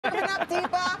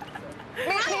Deepa.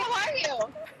 How are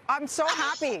you? I'm so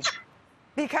happy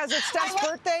because it's Steph's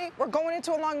birthday. We're going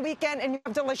into a long weekend, and you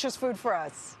have delicious food for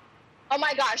us. Oh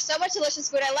my gosh, so much delicious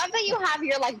food. I love that you have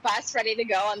your bus ready to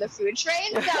go on the food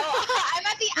train. So I'm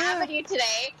at the Avenue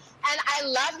today, and I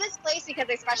love this place because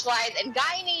they specialize in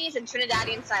Guyanese and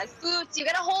Trinidadian style food. So you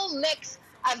get a whole mix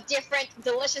of different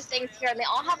delicious things here, and they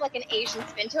all have like an Asian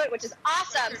spin to it, which is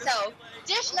awesome. So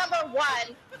dish number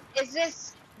one is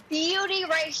this beauty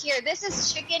right here. This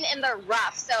is chicken in the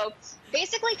rough. So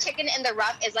basically chicken in the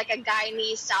rough is like a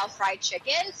Guyanese style fried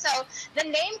chicken. So the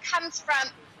name comes from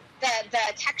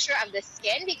the texture of the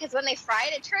skin, because when they fry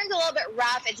it, it turns a little bit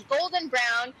rough. It's golden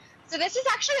brown. So this is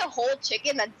actually a whole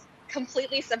chicken that's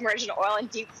completely submerged in oil and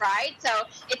deep fried. So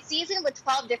it's seasoned with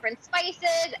 12 different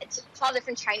spices, 12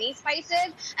 different Chinese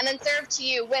spices, and then served to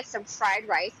you with some fried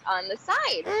rice on the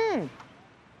side.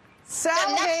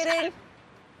 Salivating.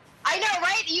 I know,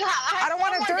 right? I don't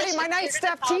want to dirty my nice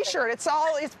Steph t-shirt.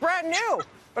 It's brand new,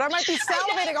 but I might be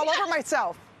salivating all over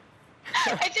myself.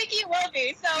 I think you will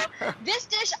be. So this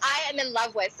dish I am in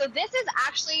love with. So this is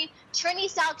actually Trini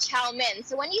style chow mein.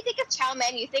 So when you think of chow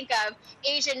mein, you think of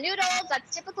Asian noodles.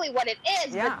 That's typically what it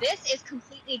is. Yeah. But this is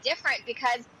completely different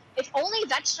because it's only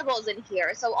vegetables in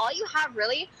here. So all you have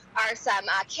really are some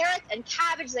carrots and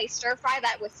cabbage. They stir fry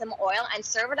that with some oil and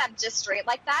serve it up just straight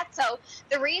like that. So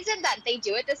the reason that they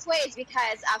do it this way is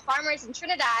because farmers in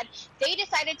Trinidad, they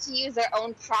decided to use their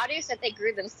own produce that they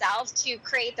grew themselves to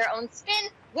create their own spin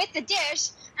with the dish.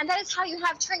 And that is how you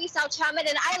have Trini style chow mein.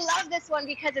 And I love this one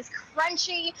because it's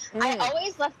crunchy. I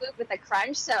always love food with a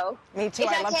crunch. So me too.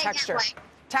 I love texture.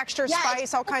 Texture,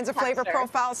 spice, all kinds of flavor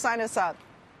profiles. Sign us up.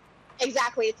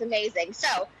 Exactly. It's amazing.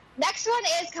 So next one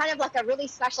is kind of like a really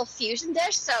special fusion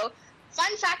dish. So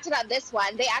fun fact about this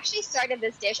one, they actually started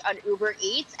this dish on Uber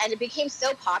Eats, and it became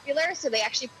so popular, so they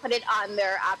actually put it on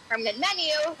their permanent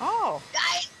menu. Oh.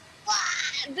 Guys,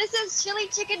 this is chili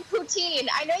chicken poutine.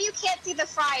 I know you can't see the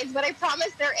fries, but I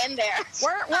promise they're in there.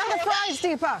 Where are the fries,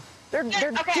 Deepa? They're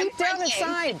deep down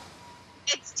inside.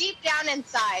 It's deep down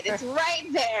inside. It's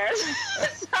right there.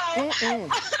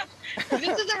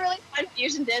 This is a really fun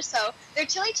fusion dish. So their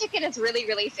chili chicken is really,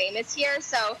 really famous here.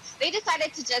 So they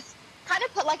decided to just kind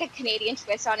of put like a Canadian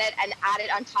twist on it and add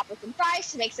it on top of some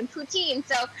fries to make some poutine.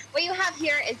 So what you have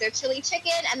here is their chili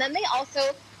chicken, and then they also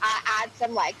add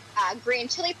some green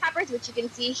chili peppers, which you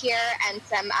can see here, and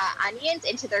some onions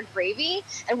into their gravy.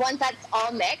 And once that's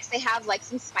all mixed, they have like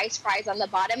some spice fries on the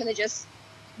bottom, and they just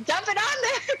dump it on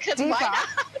there. Because why not?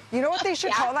 You know what they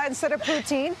should call that instead of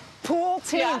poutine?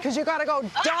 Pool-tine, because you got to go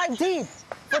dive deep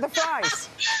for the fries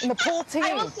in the pool-tine.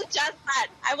 I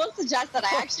will suggest that.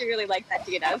 I actually really like that,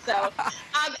 Dina. So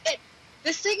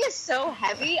this thing is so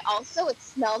heavy. Also, it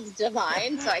smells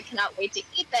divine, so I cannot wait to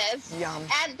eat this. Yum.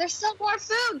 And there's still more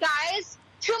food, guys.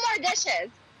 2 more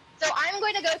dishes. So I'm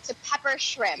going to go to pepper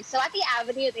shrimp. So at the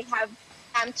Avenue, they have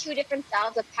 2 different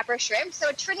styles of pepper shrimp. So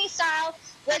a Trini style,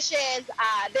 which is,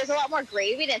 there's a lot more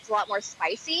gravy and it's a lot more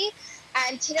spicy.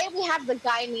 And today we have the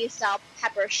Guyanese style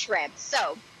pepper shrimp.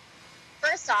 So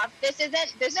first off,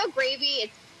 there's no gravy.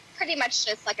 It's pretty much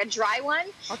just like a dry one.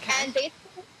 Okay. And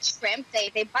basically shrimp,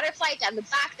 they butterfly it down the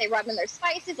back. They rub in their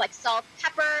spices like salt,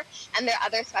 pepper, and their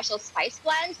other special spice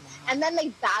blends. Wow. And then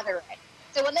they batter it.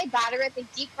 So when they batter it, they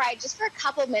deep fry it just for a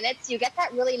couple minutes. You get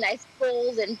that really nice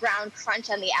golden brown crunch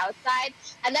on the outside.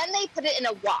 And then they put it in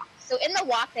a wok. So in the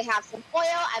wok, they have some oil,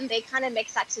 and they kind of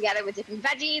mix that together with different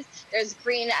veggies. There's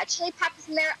green chili peppers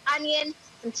in there, onion,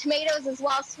 some tomatoes as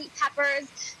well, sweet peppers.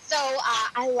 So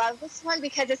I love this one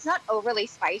because it's not overly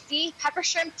spicy. Pepper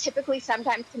shrimp typically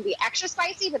sometimes can be extra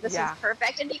spicy, but this one's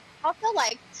perfect. And you can also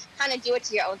kind of do it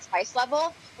to your own spice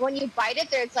level. And when you bite it,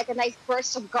 there's like a nice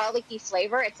burst of garlicky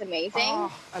flavor. It's amazing.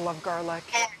 Oh, I love garlic.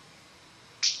 And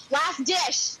last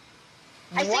dish.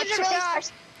 I saved a really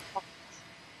special.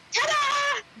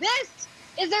 Ta-da! This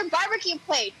is their barbecue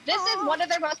plate. This is one of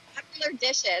their most popular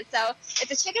dishes. So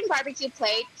it's a chicken barbecue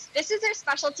plate. This is their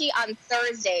specialty on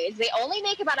Thursdays. They only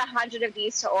make about 100 of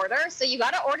these to order, so you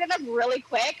got to order them really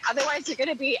quick. Otherwise, you're going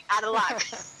to be out of luck.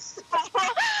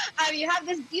 You have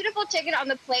this beautiful chicken on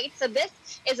the plate. So this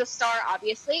is a star,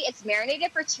 obviously. It's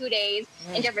marinated for 2 days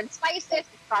in different spices,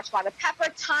 scotch-bonnet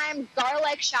pepper, thyme,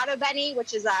 garlic, shadow benny,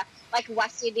 which is like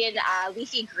West Indian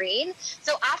leafy green.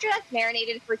 So after that's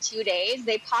marinated for 2 days,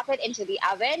 they pop it into the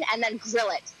oven and then grill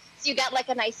it. So you get like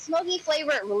a nice smoky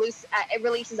flavor. It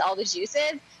releases all the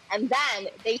juices. And then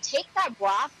they take that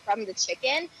broth from the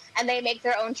chicken and they make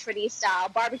their own Trini style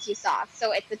barbecue sauce.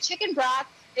 So it's the chicken broth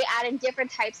They add in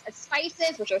different types of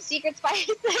spices, which are secret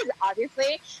spices,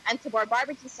 obviously, and some more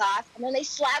barbecue sauce. And then they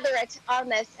slather it on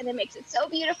this, and it makes it so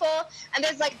beautiful. And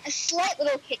there's like a slight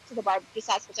little kick to the barbecue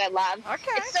sauce, which I love.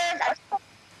 Okay. It's served as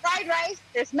fried rice.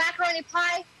 There's macaroni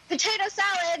pie, potato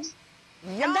salad.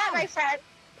 Yum. And that, my friend,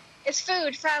 is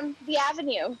food from the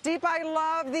Avenue. Deepa, I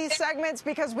love these segments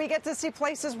because we get to see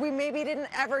places we maybe didn't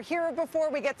ever hear of before.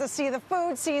 We get to see the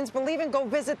food scenes, but even go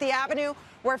visit the Avenue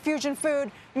where fusion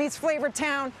food meets flavored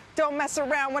town. Don't mess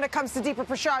around when it comes to Deepa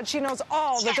Prashad. She knows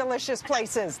all the delicious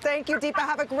places. Thank you, Deepa.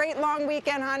 Have a great long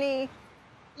weekend, honey.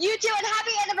 You too, and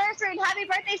happy anniversary and happy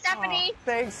birthday, Stephanie. Oh,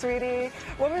 thanks, sweetie.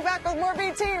 We'll be back with more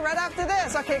BT right after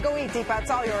this. Okay, go eat, Deepa.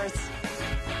 It's all yours.